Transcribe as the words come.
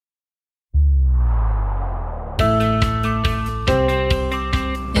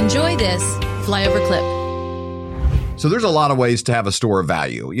Enjoy this flyover clip. So there's a lot of ways to have a store of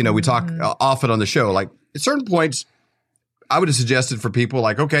value. You know, we talk often on the show, like at certain points, I would have suggested for people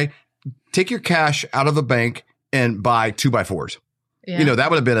like, okay, take your cash out of the bank and buy 2x4s. Yeah. You know, that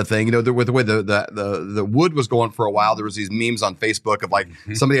would have been a thing. You know, with the way the wood was going for a while, there was these memes on Facebook of like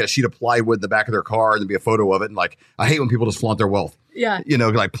somebody had a sheet of plywood in the back of their car and there'd be a photo of it. And like, I hate when people just flaunt their wealth. Yeah. You know,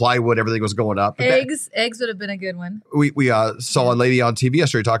 like plywood, everything was going up. Eggs would have been a good one. We saw a lady on TV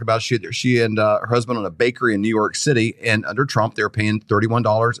yesterday talk about she and her husband own a bakery in New York City, and under Trump, they were paying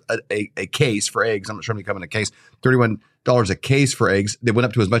 $31 a case for eggs. I'm not sure how many come in a case. $31 a case for eggs. They went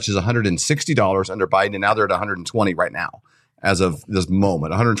up to as much as $160 under Biden, and now they're at $120 right now. As of this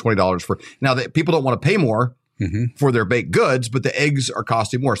moment, $120 for now that people don't want to pay more for their baked goods, but the eggs are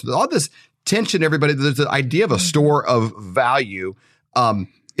costing more. So all this tension, everybody, there's the idea of a store of value.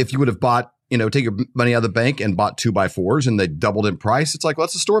 If you would have bought, you know, take your money out of the bank and bought 2x4s and they doubled in price, it's like, well,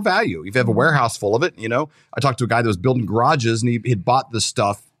 that's a store of value. If you have a warehouse full of it, you know, I talked to a guy that was building garages and he had bought this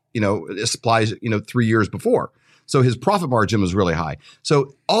stuff, you know, supplies, you know, 3 years before. So his profit margin was really high.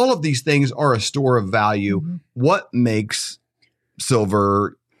 So all of these things are a store of value. What makes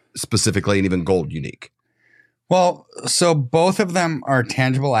silver specifically and even gold unique? Well, so both of them are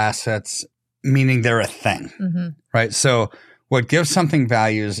tangible assets, meaning they're a thing, right? So what gives something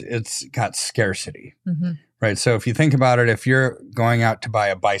value is it's got scarcity, right? So if you think about it, if you're going out to buy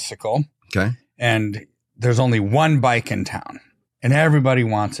a bicycle, okay, and there's only one bike in town and everybody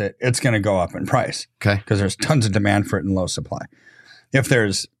wants it, it's going to go up in price, okay, because there's tons of demand for it in low supply. If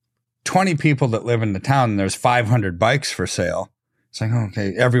there's 20 people that live in the town and there's 500 bikes for sale, it's like,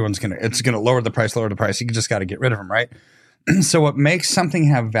 okay, it's going to lower the price. You just got to get rid of them, right? So what makes something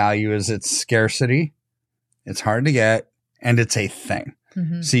have value is its scarcity. It's hard to get and it's a thing.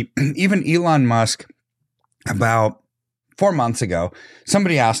 See, even Elon Musk, about 4 months ago,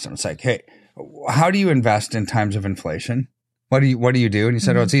 somebody asked him, it's like, hey, how do you invest in times of inflation? What do you do? And he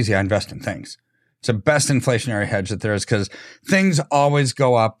said, oh, it's easy. I invest in things. It's the best inflationary hedge that there is because things always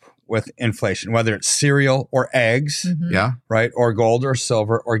go up with inflation, whether it's cereal or eggs, right? Or gold or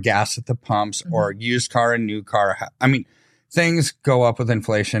silver or gas at the pumps or used car and new car. I mean, things go up with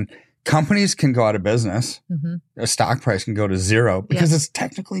inflation. Companies can go out of business. A stock price can go to zero because it's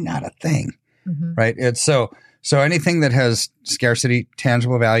technically not a thing, right? It's so anything that has scarcity,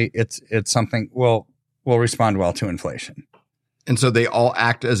 tangible value, it's something will respond well to inflation. And so they all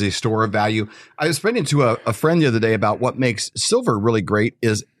act as a store of value. I was speaking to a friend the other day about what makes silver really great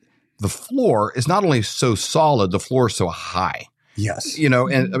is the floor is not only so solid, the floor is so high. Yes. You know,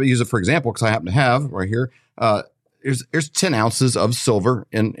 and I use it for example, because I happen to have right here, here's 10 ounces of silver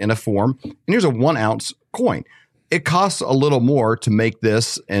in a form, and here's a 1 ounce coin. It costs a little more to make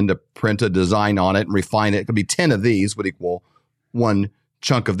this and to print a design on it and refine it. It could be 10 of these would equal one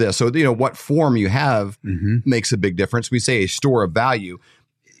chunk of this. So, you know, what form you have makes a big difference. We say a store of value.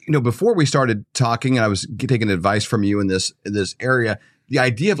 You know, before we started talking, and I was taking advice from you in this area, the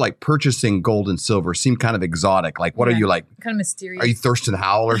idea of like purchasing gold and silver seemed kind of exotic. Like, what are you like? Kind of mysterious. Are you Thurston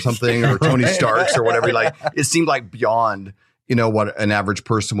Howell or something, or Tony Starks or whatever? Like, it seemed like beyond, you know, what an average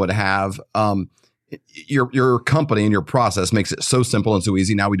person would have. Your company and your process makes it so simple and so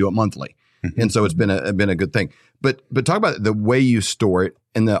easy. Now we do it monthly, and so it's been a good thing. But talk about the way you store it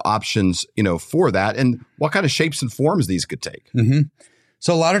and the options, you know, for that, and what kind of shapes and forms these could take.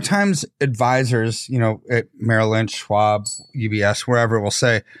 So a lot of times advisors, you know, at Merrill Lynch, Schwab, UBS, wherever will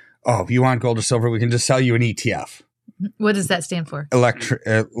say, oh, if you want gold or silver, we can just sell you an ETF. What does that stand for?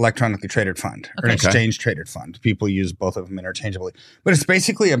 Electronically traded fund or an exchange traded fund. People use both of them interchangeably. But it's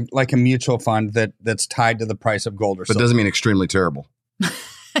basically like a mutual fund that's tied to the price of gold or silver. But doesn't mean extremely terrible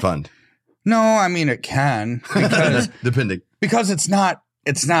fund. No, I mean it can because depending. Because it's not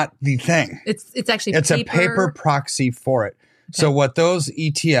the thing. It's actually a paper proxy for it. Okay. So what those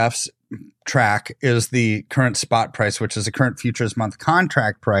ETFs track is the current spot price, which is the current futures month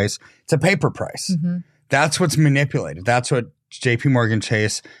contract price. It's a paper price. That's what's manipulated. That's what JP Morgan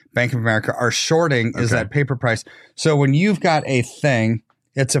Chase, Bank of America are shorting is that paper price. So when you've got a thing,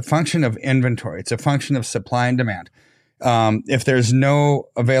 it's a function of inventory. It's a function of supply and demand. If there's no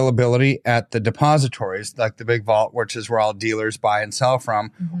availability at the depositories, like the big vault, which is where all dealers buy and sell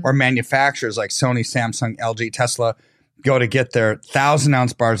from, or manufacturers like Sony, Samsung, LG, Tesla, go to get their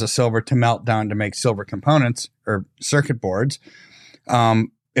 1,000-ounce bars of silver to melt down to make silver components or circuit boards.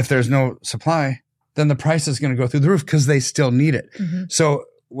 If there's no supply, then the price is going to go through the roof because they still need it. So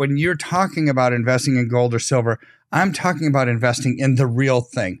when you're talking about investing in gold or silver, I'm talking about investing in the real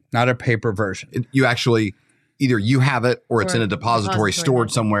thing, not a paper version. You actually either you have it or it's in a depository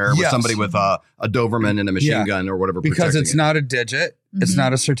stored somewhere with somebody with a Doberman and a machine gun or whatever. Because it's not a digit. It's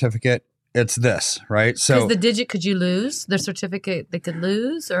not a certificate. It's this, right? So because the digit could you lose? The certificate they could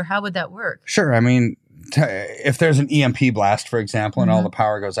lose, or how would that work? Sure. I mean, if there's an EMP blast, for example, and all the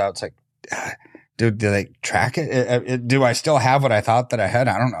power goes out, it's like, do they track it? Do I still have what I thought that I had?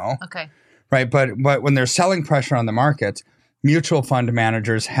 I don't know. Okay. Right. But when there's selling pressure on the markets, mutual fund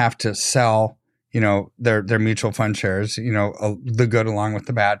managers have to sell, their mutual fund shares, the good along with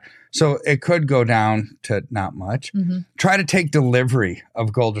the bad. So it could go down to not much. Try to take delivery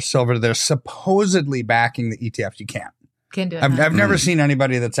of gold or silver. They're supposedly backing the ETFs. You can't. Can't do it. I've never seen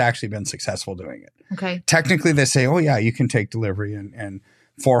anybody that's actually been successful doing it. Okay. Technically, they say, oh, yeah, you can take delivery and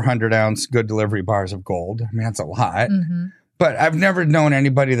 400-ounce good delivery bars of gold. I mean, that's a lot. But I've never known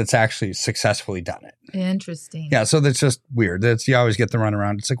anybody that's actually successfully done it. Interesting. Yeah, so that's just weird. You always get the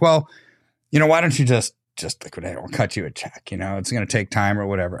runaround. It's like, well, why don't you just liquidate it? We'll cut you a check. It's going to take time or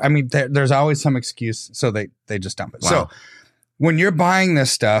whatever. I mean, there's always some excuse, so they just dump it. Wow. So when you're buying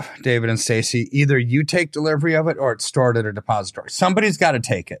this stuff, David and Stacy, either you take delivery of it or it's stored at a depository. Somebody's got to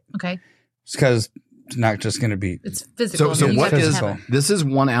take it. Okay. It's because it's not just going to be. It's physical. So what is physical. This is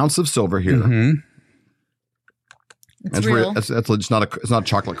 1 ounce of silver here. It's real. That's it's not a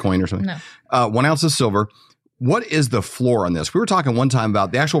chocolate coin or something. No. 1 ounce of silver. What is the floor on this? We were talking one time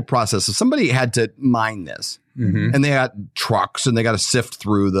about the actual process. So somebody had to mine this, and they got trucks, and they got to sift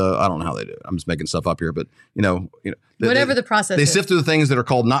through I don't know how they do it. I'm just making stuff up here, but whatever the process they is. sift through the things that are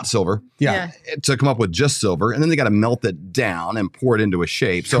called not silver, to come up with just silver, and then they got to melt it down and pour it into a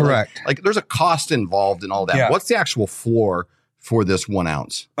shape. So correct. Like there's a cost involved in all that. Yeah. What's the actual floor for this 1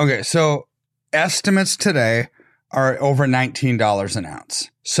 ounce? Okay, so estimates today are over $19 an ounce.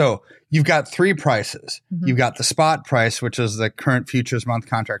 So you've got three prices. You've got the spot price, which is the current futures month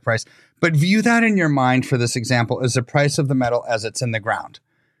contract price. But view that in your mind for this example as the price of the metal as it's in the ground.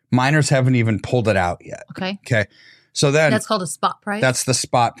 Miners haven't even pulled it out yet. Okay. So then that's called a spot price. That's the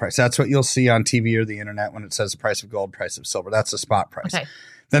spot price. That's what you'll see on TV or the internet when it says the price of gold, price of silver. That's the spot price. Okay.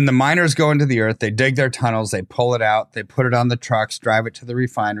 Then the miners go into the earth, they dig their tunnels, they pull it out, they put it on the trucks, drive it to the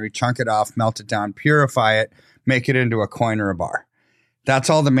refinery, chunk it off, melt it down, purify it, make it into a coin or a bar. That's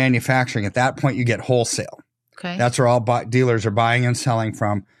all the manufacturing. At that point, you get wholesale. Okay. That's where all dealers are buying and selling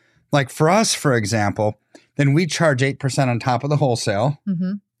from. Like for us, for example, then we charge 8% on top of the wholesale.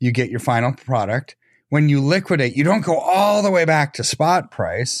 You get your final product. When you liquidate, you don't go all the way back to spot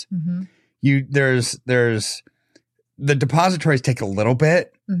price. There's the depositories take a little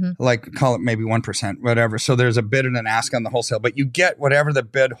bit, like call it maybe 1%, whatever. So there's a bid and an ask on the wholesale, but you get whatever the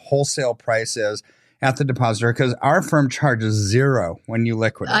bid wholesale price is at the depository because our firm charges zero when you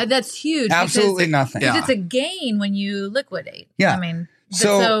liquidate. That's huge. Absolutely nothing. Because it's a gain when you liquidate. Yeah. I mean,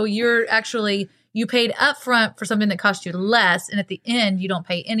 so you're actually, you paid upfront for something that cost you less. And at the end, you don't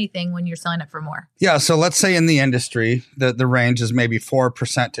pay anything when you're selling it for more. Yeah. So let's say in the industry, the range is maybe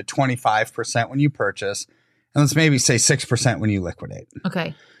 4% to 25% when you purchase. And let's maybe say 6% when you liquidate.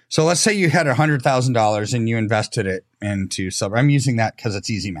 Okay. So let's say you had $100,000 and you invested it into silver. I'm using that because it's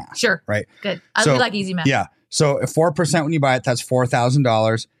easy math. Sure. Right. Good. I do like easy math. Yeah. So if 4% when you buy it, that's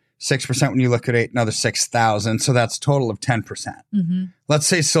 $4,000. 6% when you liquidate, another $6,000. So that's a total of 10%. Let's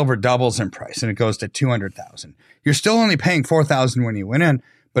say silver doubles in price and it goes to $200,000. You're still only paying $4,000 when you went in,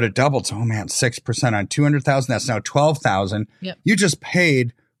 but it doubled. Oh man, 6% on $200,000. That's now $12,000. Yep. You just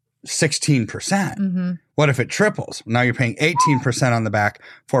paid 16%. What if it triples? Now you're paying 18% on the back,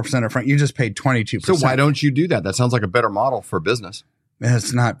 4% up front. You just paid 22%. So why don't you do that? That sounds like a better model for business.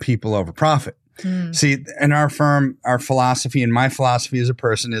 It's not people over profit. See, in our firm, our philosophy and my philosophy as a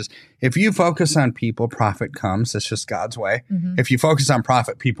person is if you focus on people, profit comes. It's just God's way. If you focus on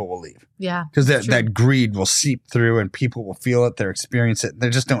profit, people will leave. Yeah. Because that greed will seep through and people will feel it. They'll experience it.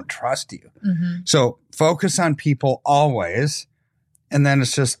 They just don't trust you. So focus on people always. And then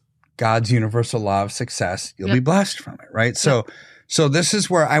it's just God's universal law of success. You'll be blessed from it, right? So this is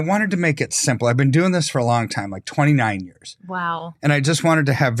where I wanted to make it simple. I've been doing this for a long time, like 29 years. Wow. And I just wanted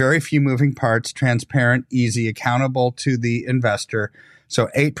to have very few moving parts, transparent, easy, accountable to the investor. So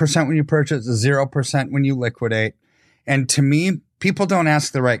 8% when you purchase, 0% when you liquidate. And to me, people don't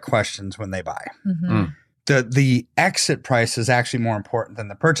ask the right questions when they buy. The exit price is actually more important than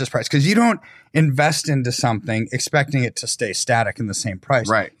the purchase price because you don't invest into something expecting it to stay static in the same price.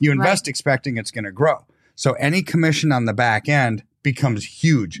 Right. You invest expecting it's going to grow. So any commission on the back end becomes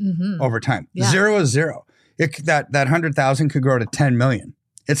huge over time. Yeah. Zero is zero. That 100,000 could grow to 10 million.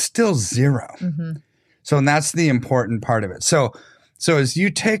 It's still zero. So and that's the important part of it. So as you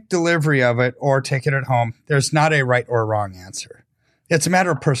take delivery of it or take it at home, there's not a right or wrong answer. It's a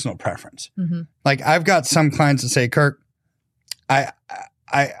matter of personal preference. Like I've got some clients that say, Kirk, I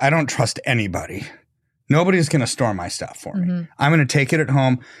don't trust anybody. Nobody's going to store my stuff for me. I'm going to take it at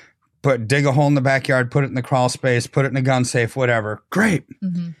home, dig a hole in the backyard, put it in the crawl space, put it in a gun safe, whatever. Great.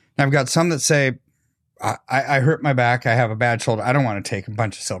 And I've got some that say, I hurt my back. I have a bad shoulder. I don't want to take a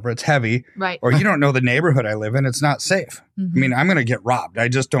bunch of silver. It's heavy. Right. Or you don't know the neighborhood I live in. It's not safe. I mean, I'm going to get robbed. I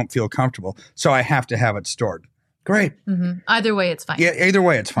just don't feel comfortable. So I have to have it stored. Great. Either way, it's fine. Yeah, either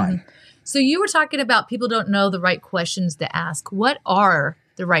way, it's fine. So you were talking about people don't know the right questions to ask. What are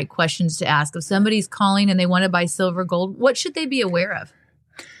the right questions to ask? If somebody's calling and they want to buy silver, gold, what should they be aware of?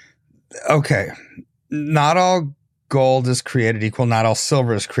 Okay. Not all gold is created equal. Not all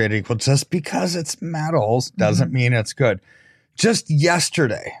silver is created equal. Just because it's metals doesn't mean it's good. Just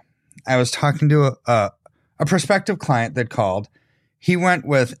yesterday, I was talking to a prospective client that called. He went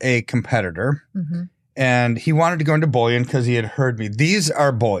with a competitor. And he wanted to go into bullion because he had heard me. These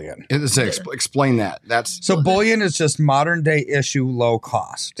are bullion. Explain that. So bullion is just modern day issue, low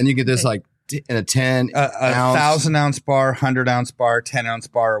cost. And you get this like in a 10 ounce. 1,000 ounce bar, 100 ounce bar, 10 ounce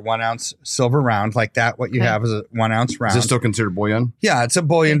bar, 1 ounce silver round like that. What you have is a 1 ounce round. Is this still considered bullion? Yeah, it's a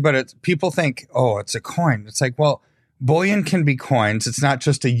bullion, but people think, oh, it's a coin. It's like, well, bullion can be coins. It's not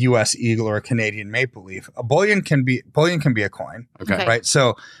just a U.S. eagle or a Canadian maple leaf. A bullion can be a coin. Okay. Right.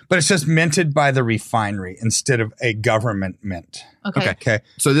 So, but it's just minted by the refinery instead of a government mint. Okay.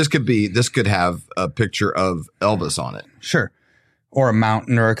 So this could have a picture of Elvis on it. Sure. Or a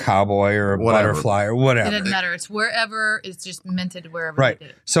mountain or a cowboy or a butterfly or whatever. It doesn't matter. It's wherever. It's just minted wherever. Right. They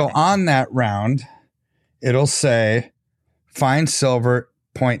did it. So on that round, it'll say fine silver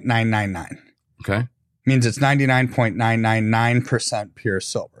 0.999. Okay. Means it's 99.999% pure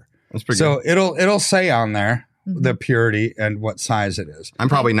silver. That's pretty so good. it'll say on there the purity and what size it is. I'm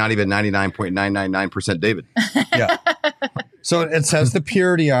probably not even 99.999% David. Yeah. So it says the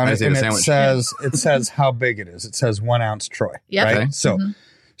purity on it, and it says how big it is. It says 1 ounce troy. Yep. Right. Okay.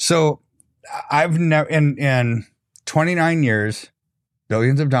 So I've never in 29 years,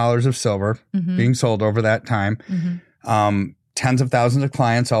 billions of dollars of silver being sold over that time. Tens of thousands of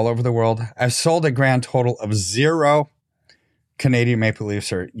clients all over the world. I've sold a grand total of 0 Canadian maple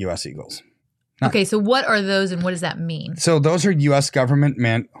leafs or U.S. eagles. Okay, so what are those and what does that mean? So those are U.S. government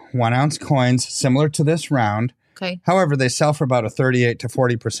mint 1 ounce coins, similar to this round. Okay. However, they sell for about a 38 to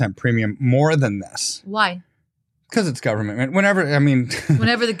 40% premium more than this. Why? Because it's government mint. Whenever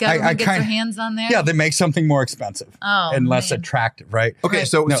the government gets their hands on there? Yeah, they make something more expensive and less attractive, right? Okay,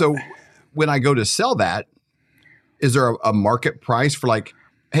 so when I go to sell that, is there a market price for like,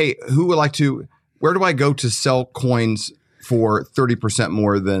 hey, where do I go to sell coins for 30%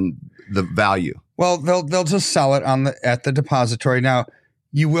 more than the value? Well, they'll just sell it at the depository. Now,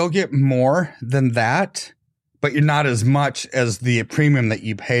 you will get more than that, but you're not as much as the premium that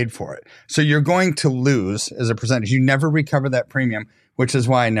you paid for it. So you're going to lose as a percentage. You never recover that premium, which is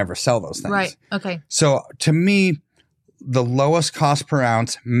why I never sell those things. Right. Okay. So to me, the lowest cost per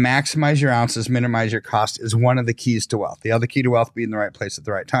ounce, maximize your ounces, minimize your cost is one of the keys to wealth. The other key to wealth, be in the right place at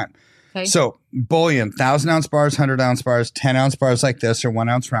the right time. Okay. So bullion, 1,000 ounce bars, 100 ounce bars, 10 ounce bars like this, or 1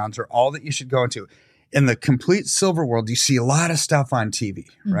 ounce rounds are all that you should go into. In the complete silver world, you see a lot of stuff on TV,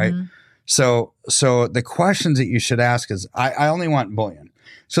 right? So the questions that you should ask is, I only want bullion.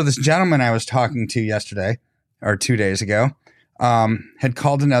 So this gentleman I was talking to yesterday or 2 days ago had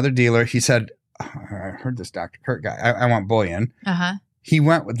called another dealer. He said, I heard this Dr. Kirk guy. I want bullion.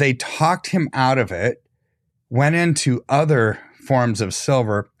 They talked him out of it, went into other forms of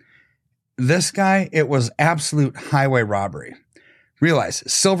silver. This guy, it was absolute highway robbery. Realize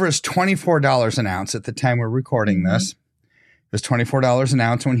silver is $24 an ounce at the time we're recording this. It was $24 an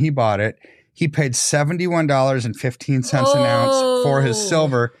ounce when he bought it. He paid $71.15 an ounce for his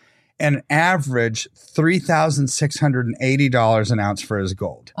silver and average $3,680 an ounce for his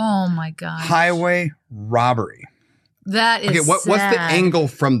gold. Oh my gosh. Highway robbery. That is what's the angle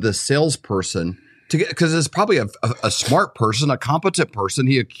from the salesperson to get, because it's probably a smart person, a competent person.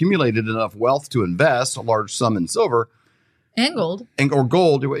 He accumulated enough wealth to invest a large sum in silver and gold. Or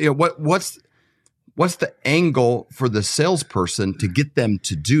gold. You know, what's the angle for the salesperson to get them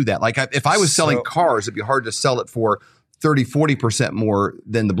to do that? Like if I was selling cars, it'd be hard to sell it for 30-40% more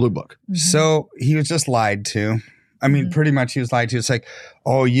than the blue book. So he was just lied to. I mean, pretty much he was lied to. It's like,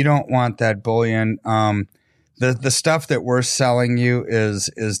 oh, you don't want that bullion. The stuff that we're selling you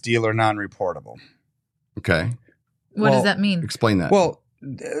is dealer non-reportable. Okay. What does that mean? Explain that. Well,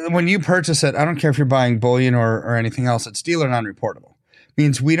 when you purchase it, I don't care if you're buying bullion or anything else, it's dealer non-reportable.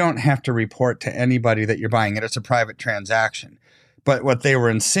 Means we don't have to report to anybody that you're buying it. It's a private transaction. But what they were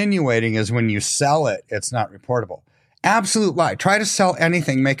insinuating is when you sell it, it's not reportable. Absolute lie. Try to sell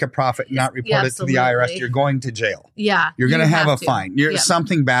anything, make a profit, not report it to the IRS. You're going to jail. Yeah. You're going to have a fine.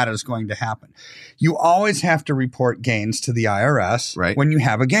 Something bad is going to happen. You always have to report gains to the IRS when you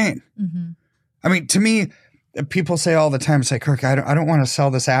have a gain. Mm-hmm. I mean, to me, people say all the time, it's like, Kirk, I don't want to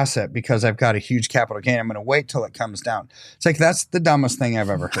sell this asset because I've got a huge capital gain. I'm going to wait till it comes down. It's like, that's the dumbest thing I've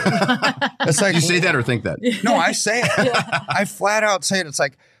ever heard. It's like, you say that or think that? No, I say it. I flat out say it. It's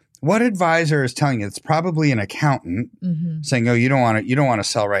like, what advisor is telling you? It's probably an accountant saying, "Oh, you don't want to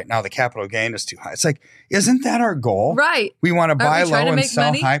sell right now. The capital gain is too high." It's like, isn't that our goal? Right. We want to buy low and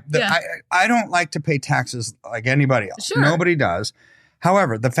sell money? high. I don't like to pay taxes like anybody else. Sure. Nobody does.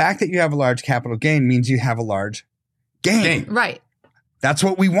 However, the fact that you have a large capital gain means you have a large gain. Right. That's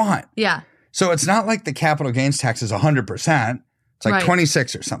what we want. Yeah. So it's not like the capital gains tax is 100%. It's like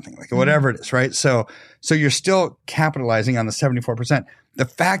 26 or something, like whatever it is, right? So you're still capitalizing on the 74%. The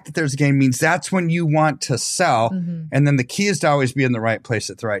fact that there's a gain means that's when you want to sell. Mm-hmm. And then the key is to always be in the right place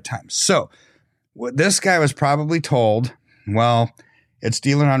at the right time. So what this guy was probably told, well, it's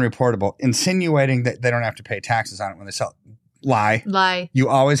dealer unreportable, insinuating that they don't have to pay taxes on it when they sell it. Lie. You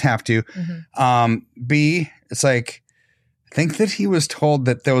always have to. Mm-hmm. B, it's like, I think that he was told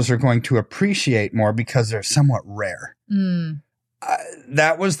that those are going to appreciate more because they're somewhat rare. Mm.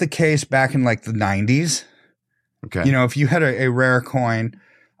 That was the case back in like the 90s. Okay. You know, if you had a rare coin,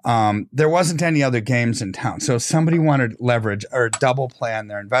 there wasn't any other games in town. So if somebody wanted leverage or double play on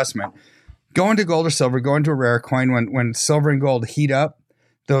their investment, go into gold or silver, go into a rare coin. When silver and gold heat up,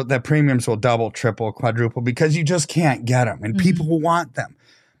 the premiums will double, triple, quadruple because you just can't get them. And people will want them.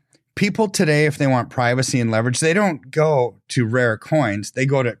 People today, if they want privacy and leverage, they don't go to rare coins. They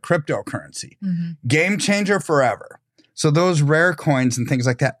go to cryptocurrency. Mm-hmm. Game changer forever. So those rare coins and things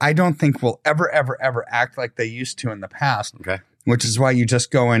like that, I don't think will ever act like they used to in the past. Okay. Which is why you just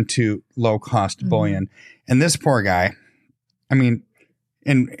go into low cost bullion. And this poor guy, I mean,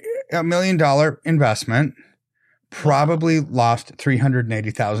 in $1 million investment, probably lost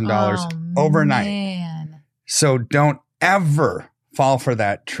 $380,000 overnight. Man. So don't ever fall for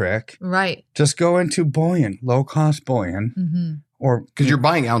that trick. Right. Just go into bullion, low cost bullion, or because you're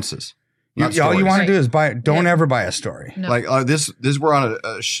buying ounces. All you want to do is buy it. Don't ever buy a story. No. Like this we're on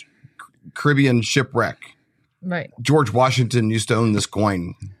a Caribbean shipwreck. Right. George Washington used to own this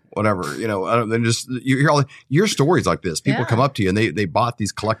coin. Whatever, you know. Then just you hear all your stories like this. People come up to you and they bought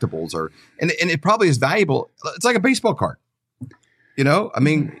these collectibles, and it probably is valuable. It's like a baseball card. You know, I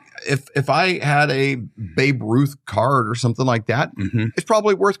mean, if I had a Babe Ruth card or something like that, it's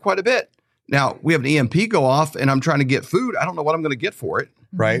probably worth quite a bit. Now we have an EMP go off, and I'm trying to get food. I don't know what I'm going to get for it.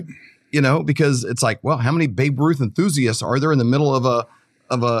 Right. You know, because it's like, well, how many Babe Ruth enthusiasts are there in the middle of a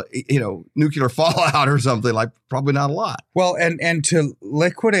nuclear fallout or something? Like, probably not a lot. Well, and to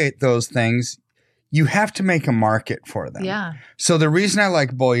liquidate those things, you have to make a market for them. Yeah. So the reason I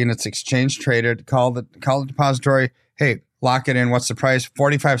like bullion, it's exchange traded. Call the depository. Hey, lock it in. What's the price?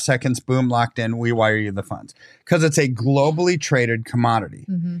 45 seconds. Boom, locked in. We wire you the funds because it's a globally traded commodity.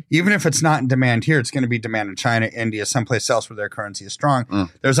 Mm-hmm. Even if it's not in demand here, it's going to be demand in China, India, someplace else where their currency is strong.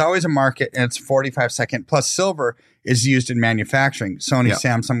 There's always a market, and it's 45 second. Plus, silver is used in manufacturing. Sony,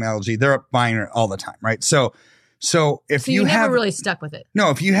 Samsung, LG, they're buying it all the time, right? So if you never have really stuck with it. No,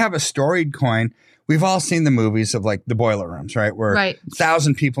 if you have a storied coin, we've all seen the movies of like the boiler rooms, right? Where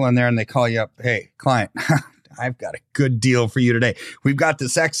 1,000 people in there and they call you up, hey, client, I've got a good deal for you today. We've got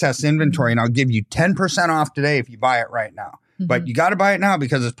this excess inventory and I'll give you 10% off today if you buy it right now. Mm-hmm. But you got to buy it now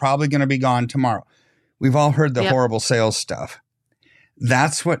because it's probably going to be gone tomorrow. We've all heard the horrible sales stuff.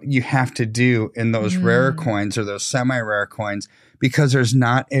 That's what you have to do in those rare coins or those semi-rare coins because there's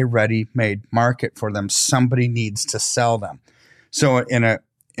not a ready-made market for them. Somebody needs to sell them. So in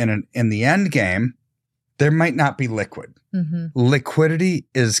the end game, there might not be liquid. Mm-hmm. Liquidity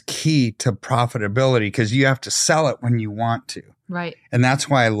is key to profitability because you have to sell it when you want to. Right. And that's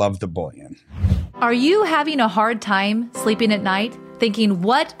why I love the bullion. Are you having a hard time sleeping at night, thinking,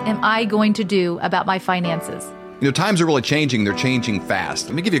 what am I going to do about my finances? You know, times are really changing. They're changing fast.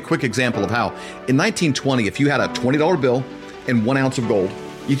 Let me give you a quick example of how. In 1920, if you had a $20 bill and 1 ounce of gold,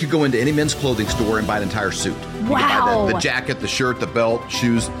 you could go into any men's clothing store and buy an entire suit. You could buy the jacket, the shirt, the belt,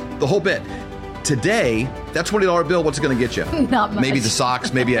 shoes, the whole bit. Today, that $20 bill, what's it going to get you? Not much. Maybe the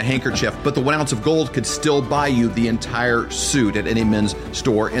socks, maybe a handkerchief, but the 1 ounce of gold could still buy you the entire suit at any men's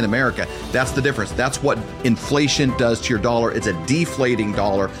store in America. That's the difference. That's what inflation does to your dollar. It's a deflating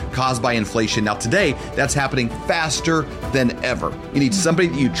dollar caused by inflation. Now today, that's happening faster than ever. You need somebody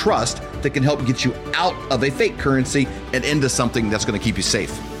that you trust that can help get you out of a fake currency and into something that's going to keep you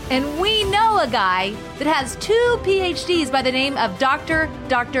safe. And we know a guy that has 2 PhDs by the name of Dr.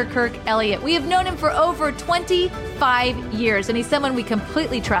 Kirk Elliott. We have known him for over 25 years, and he's someone we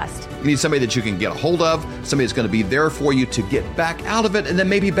completely trust. You need somebody that you can get a hold of, somebody that's going to be there for you to get back out of it, and then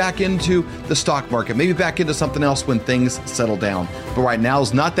maybe back into the stock market, maybe back into something else when things settle down. But right now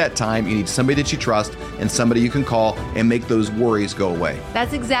is not that time. You need somebody that you trust and somebody you can call and make those worries go away.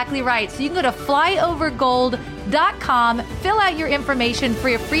 That's exactly right. So you can go to flyovergold.com, fill out your information for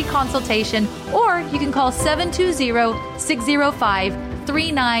your free consultation, or you can call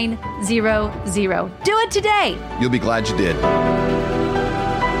 720-605-3900. Do it today. You'll be glad you did.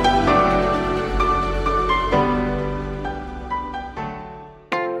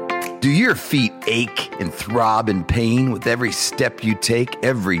 Do your feet ache and throb in pain with every step you take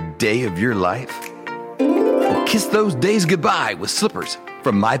every day of your life? Well, kiss those days goodbye with slippers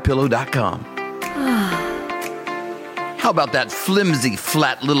from MyPillow.com. How about that flimsy,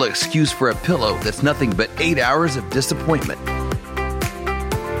 flat little excuse for a pillow that's nothing but 8 hours of disappointment,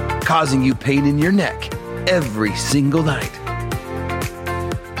 causing you pain in your neck every single night?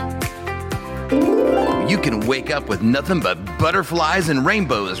 You can wake up with nothing but butterflies and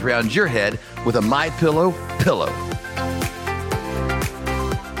rainbows around your head with a MyPillow pillow.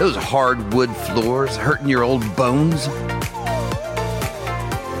 Those hardwood floors hurting your old bones?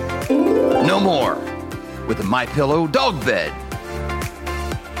 No more with a MyPillow dog bed.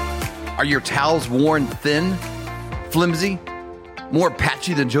 Are your towels worn thin, flimsy, more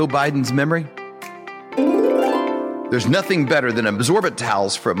patchy than Joe Biden's memory? There's nothing better than absorbent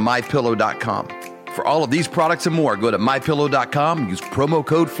towels from MyPillow.com. For all of these products and more, go to MyPillow.com and use promo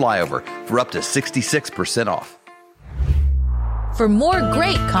code FLYOVER for up to 66% off. For more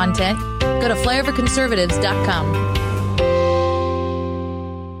great content, go to flyoverconservatives.com.